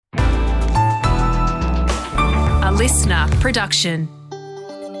listener production.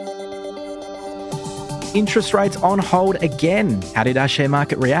 Interest rates on hold again. How did our share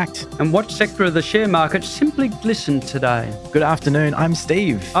market react? And what sector of the share market simply glistened today? Good afternoon, I'm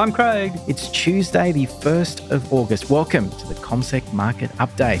Steve. I'm Craig. It's Tuesday, the 1st of August. Welcome to the CommSec Market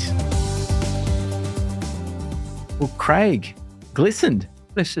Update. Well, Craig, glistened.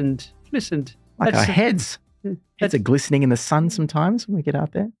 Listened. Like our heads. Heads are glistening in the sun sometimes when we get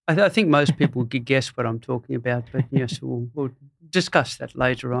out there. I think most people could guess what I'm talking about, but yes, we'll discuss that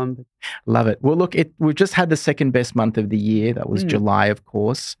later on. But Love it. Well, look, we've just had the second best month of the year. That was July, of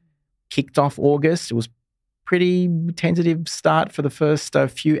course. Kicked off August. It was pretty tentative start for the first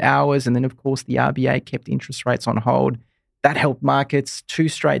few hours. And then, of course, the RBA kept interest rates on hold. That helped markets. 2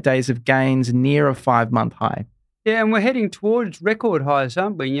 straight days of gains near a 5-month high. yeah, and we're heading towards record highs,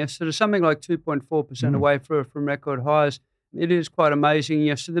 aren't we? Yes, sort of something like 2.4% away from record highs. It is quite amazing.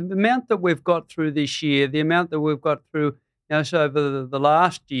 Yes, so the amount that we've got through this year, the amount that we've got through, so over the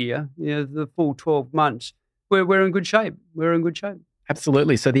last year, the full 12 months, we're in good shape. We're in good shape.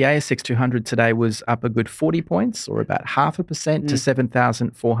 Absolutely. So the ASX 200 today was up a good 40 points, or about 0.5% to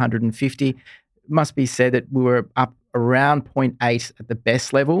 7,450. Must be said that we were up around 0.8 at the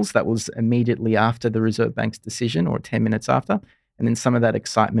best levels. That was immediately after the Reserve Bank's decision, or 10 minutes after. And then some of that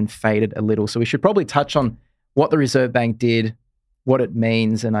excitement faded a little. So we should probably touch on what the Reserve Bank did, what it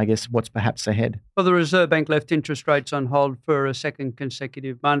means, and I guess what's perhaps ahead. Well, the Reserve Bank left interest rates on hold for a second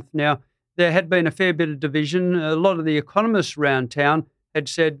consecutive month. Now, there had been a fair bit of division. A lot of the economists around town had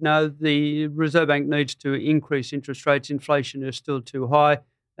said, no, the Reserve Bank needs to increase interest rates. Inflation is still too high.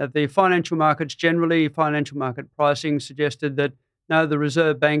 The financial markets generally, financial market pricing suggested that, no, the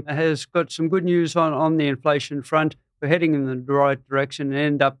Reserve Bank has got some good news on the inflation front. We're heading in the right direction, and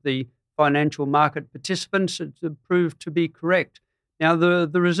end up the financial market participants proved to be correct. Now, the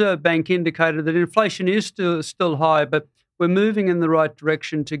Reserve Bank indicated that inflation is still high, but we're moving in the right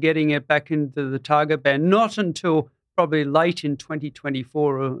direction to getting it back into the target band, not until probably late in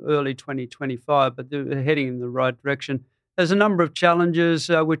 2024 or early 2025, but they're heading in the right direction. There's a number of challenges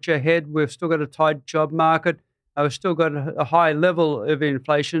which are ahead. We've still got a tight job market. We've still got a high level of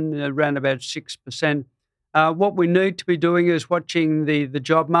inflation, around about 6%. What we need to be doing is watching the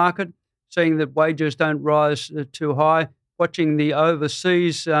job market, seeing that wages don't rise too high, watching the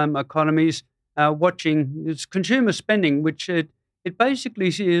overseas economies, watching consumer spending, which it basically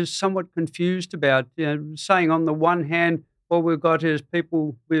is somewhat confused about. Saying on the one hand, what we've got is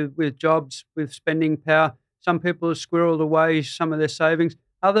people with jobs, with spending power. Some people have squirreled away some of their savings.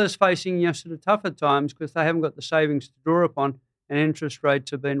 Others facing sort of tougher times because they haven't got the savings to draw upon, and interest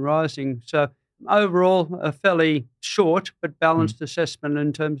rates have been rising. So overall, a fairly short but balanced assessment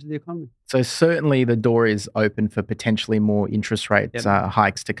in terms of the economy. So certainly the door is open for potentially more interest rate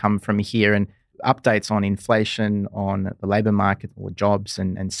hikes to come from here, and updates on inflation, on the labour market or jobs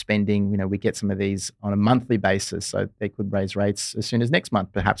and spending. We get some of these on a monthly basis, so they could raise rates as soon as next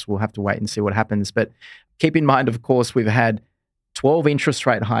month. Perhaps we'll have to wait and see what happens. But keep in mind, of course, we've had 12 interest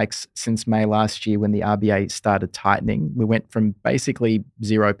rate hikes since May last year when the RBA started tightening. We went from basically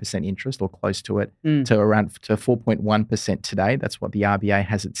 0% interest or close to it to around 4.1% today. That's what the RBA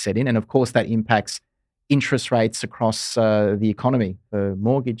has it set in. And of course, that impacts interest rates across the economy, for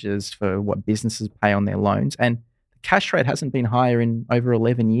mortgages, for what businesses pay on their loans. And the cash rate hasn't been higher in over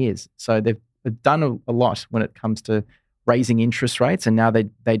 11 years. So they've done a lot when it comes to raising interest rates. And now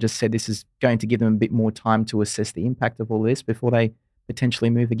they just said this is going to give them a bit more time to assess the impact of all this before they potentially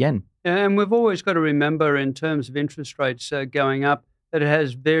move again. And we've always got to remember, in terms of interest rates going up, that it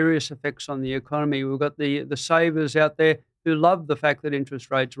has various effects on the economy. We've got the savers out there who love the fact that interest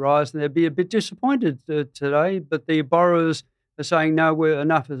rates rise, and they'd be a bit disappointed today. But the borrowers are saying, no,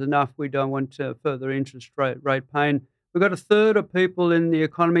 enough is enough. We don't want further interest rate pain. We've got a third of people in the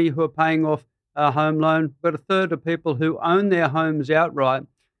economy who are paying off a home loan. We've got a third of people who own their homes outright,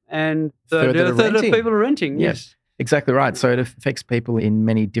 and a third of people are renting. Yes. Exactly right. So it affects people in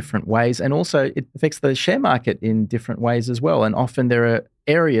many different ways, and also it affects the share market in different ways as well. And often there are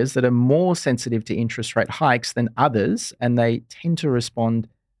areas that are more sensitive to interest rate hikes than others, and they tend to respond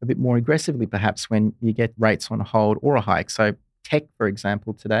a bit more aggressively perhaps when you get rates on hold or a hike. So tech, for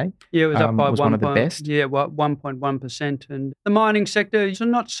example, today it was up by one of the best. 1.1%. And the mining sector, so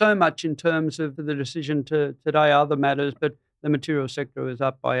not so much in terms of the decision today, other matters, but the material sector was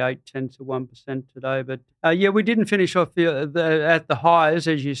up by 0.8% today. But we didn't finish off at the highs,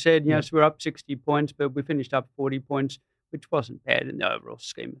 as you said. So we're up 60 points, but we finished up 40 points, which wasn't bad in the overall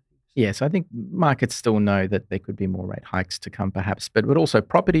scheme of things. Yes, I think markets still know that there could be more rate hikes to come perhaps, but also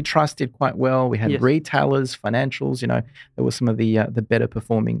property trust did quite well. We had retailers, financials, there were some of the better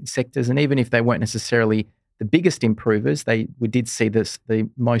performing sectors. And even if they weren't necessarily the biggest improvers, we did see the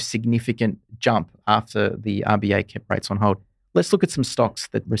most significant jump after the RBA kept rates on hold. Let's look at some stocks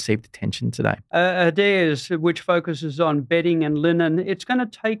that received attention today. Adairs, which focuses on bedding and linen, it's going to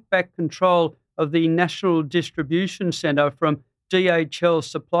take back control of the National Distribution Centre from DHL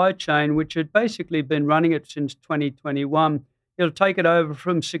Supply Chain, which had basically been running it since 2021. It'll take it over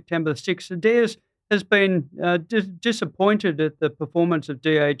from September 6th. Adairs has been disappointed at the performance of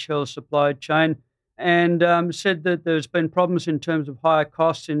DHL Supply Chain and said that there's been problems in terms of higher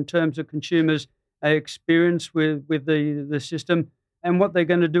costs, in terms of consumers' experience with the system. And what they're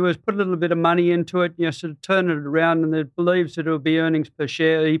going to do is put a little bit of money into it, sort of turn it around, and it believes that it will be earnings per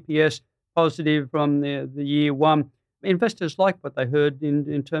share, EPS, positive from the year one. Investors liked what they heard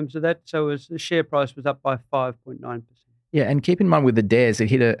in terms of that, so the share price was up by 5.9%. Yeah, and keep in mind with Adairs, it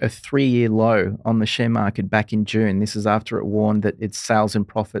hit a 3-year low on the share market back in June. This is after it warned that its sales and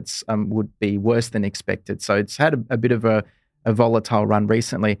profits would be worse than expected. So it's had a bit of a volatile run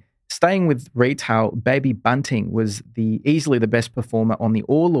recently. Staying with retail, Baby Bunting was easily the best performer on the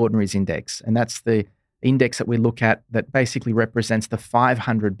All Ordinaries Index, and that's the index that we look at that basically represents the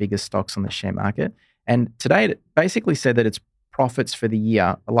 500 biggest stocks on the share market. And today it basically said that its profits for the year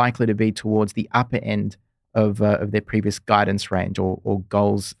are likely to be towards the upper end of their previous guidance range or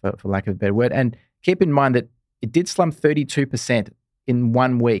goals, for lack of a better word. And keep in mind that it did slump 32% in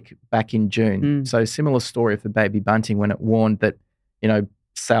 1 week back in June. So similar story for Baby Bunting when it warned that,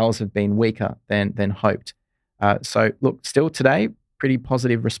 sales have been weaker than hoped. So look, still today, pretty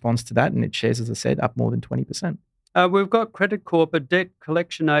positive response to that. And its shares, as I said, up more than 20%. We've got Credit Corp, a debt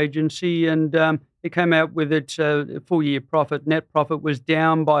collection agency, and it came out with its full-year profit. Net profit was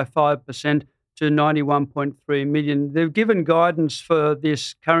down by 5% to 91.3 million. They've given guidance for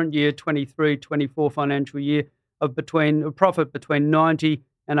this current year, 23-24 financial year, of profit between $90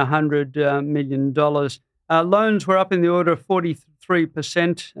 and $100 million. Loans were up in the order of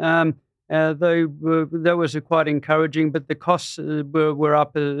 43%. That was quite encouraging, but the costs were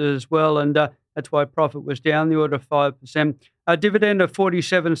up as well, and that's why profit was down the order of 5%. A dividend of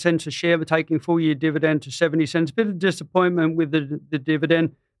 47 cents a share, taking full-year dividend to 70 cents. Bit of disappointment with the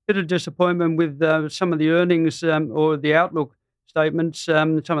dividend. Bit of disappointment with some of the earnings or the outlook statements.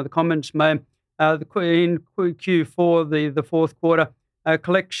 Some of the comments made in Q4, the fourth quarter,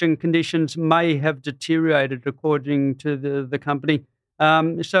 collection conditions may have deteriorated, according to the company.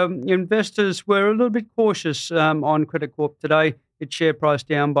 So investors were a little bit cautious on Credit Corp today. Its share price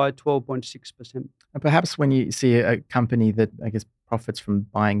down by 12.6%. And perhaps when you see a company that, I guess, profits from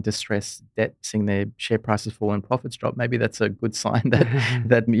buying distressed debt, seeing their share prices fall and profits drop, maybe that's a good sign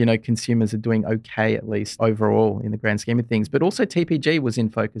that consumers are doing okay, at least overall in the grand scheme of things. But also TPG was in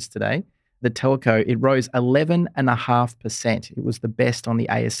focus today. The telco, it rose 11.5%. It was the best on the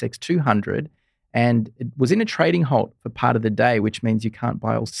ASX 200. And it was in a trading halt for part of the day, which means you can't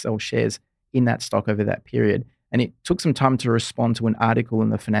buy or sell shares in that stock over that period. And it took some time to respond to an article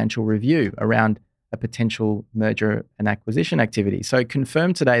in the Financial Review around a potential merger and acquisition activity. So it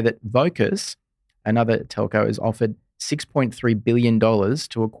confirmed today that Vocus, another telco, has offered $6.3 billion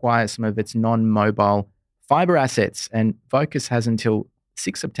to acquire some of its non-mobile fiber assets. And Vocus has until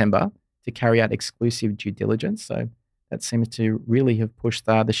 6 September to carry out exclusive due diligence. So that seems to really have pushed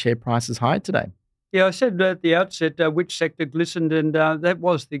the share prices higher today. Yeah, I said at the outset which sector glistened, and that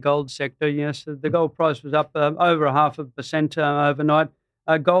was the gold sector. Yes, the gold price was up over 0.5% overnight.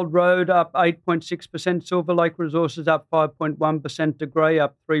 Gold Road up 8.6%, Silver Lake Resources up 5.1%, De Grey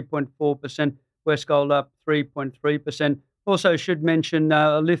up 3.4%, Westgold up 3.3%. Also should mention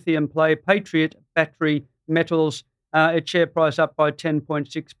a lithium play, Patriot Battery Metals, its share price up by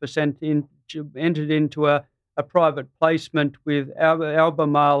 10.6%, entered into a private placement with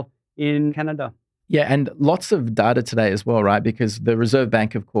Albemarle in Canada. Yeah, and lots of data today as well, right? Because the Reserve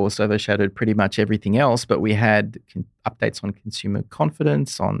Bank, of course, overshadowed pretty much everything else, but we had updates on consumer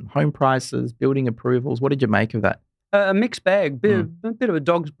confidence, on home prices, building approvals. What did you make of that? A mixed bag, a bit of a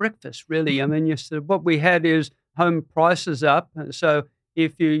dog's breakfast, really. I mean, what we had is home prices up. So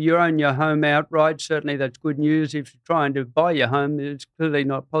if you own your home outright, certainly that's good news. If you're trying to buy your home, it's clearly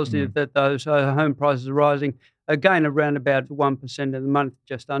not positive that those home prices are rising. Again, around about 1% of the month,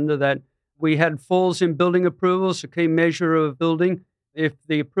 just under that. We had falls in building approvals, a key measure of building. If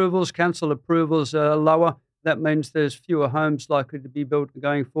the council approvals are lower, that means there's fewer homes likely to be built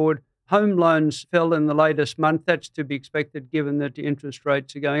going forward. Home loans fell in the latest month. That's to be expected given that the interest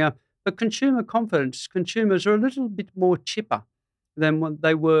rates are going up. But consumer confidence, consumers are a little bit more chipper than what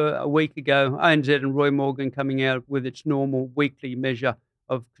they were a week ago. ANZ and Roy Morgan coming out with its normal weekly measure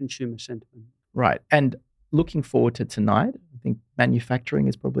of consumer sentiment. Right. And Looking forward to tonight, I think manufacturing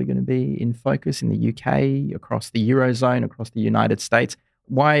is probably going to be in focus in the UK, across the Eurozone, across the United States.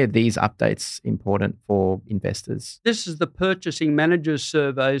 Why are these updates important for investors? This is the Purchasing Managers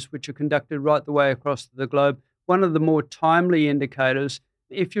surveys, which are conducted right the way across the globe. One of the more timely indicators.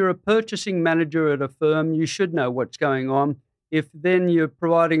 If you're a purchasing manager at a firm, you should know what's going on. If then you're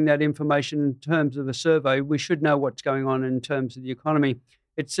providing that information in terms of a survey, we should know what's going on in terms of the economy.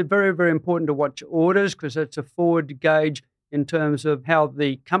 It's very, very important to watch orders because that's a forward gauge in terms of how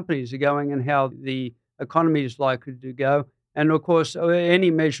the companies are going and how the economy is likely to go. And of course,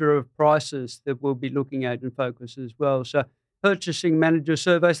 any measure of prices that we'll be looking at in focus as well. So purchasing manager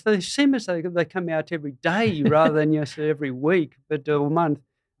surveys, they seem as though they come out every day rather than every week or month.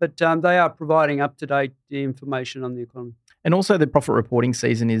 But they are providing up-to-date information on the economy. And also the profit reporting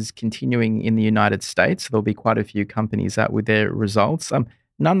season is continuing in the United States. There'll be quite a few companies out with their results.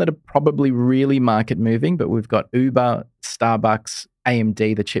 None that are probably really market moving, but we've got Uber, Starbucks,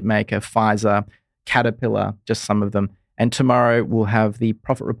 AMD, the chip maker, Pfizer, Caterpillar, just some of them. And tomorrow we'll have the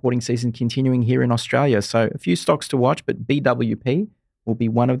profit reporting season continuing here in Australia. So a few stocks to watch, but BWP will be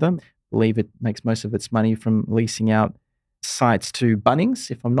one of them. I believe it makes most of its money from leasing out sites to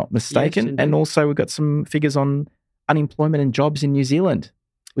Bunnings, if I'm not mistaken. Yes, and also we've got some figures on unemployment and jobs in New Zealand,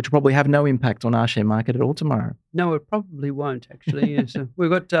 which will probably have no impact on our share market at all tomorrow. No, it probably won't, actually. Yes. We've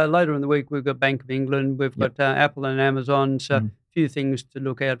got later in the week, we've got Bank of England, we've got Apple and Amazon, so a few things to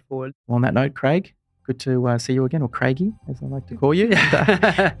look out for. Well, on that note, Craig, good to see you again, or Craigie, as I like to call you.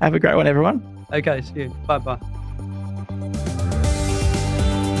 Have a great one, everyone. Okay, see you. Bye-bye.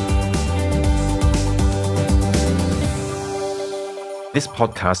 This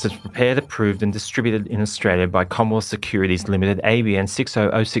podcast is prepared, approved and distributed in Australia by Commonwealth Securities Limited, ABN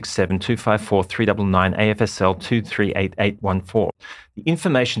 60067254399 AFSL 238814. The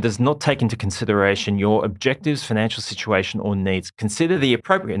information does not take into consideration your objectives, financial situation or needs. Consider the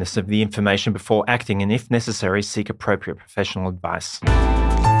appropriateness of the information before acting and, if necessary, seek appropriate professional advice.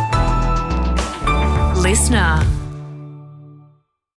 Listener.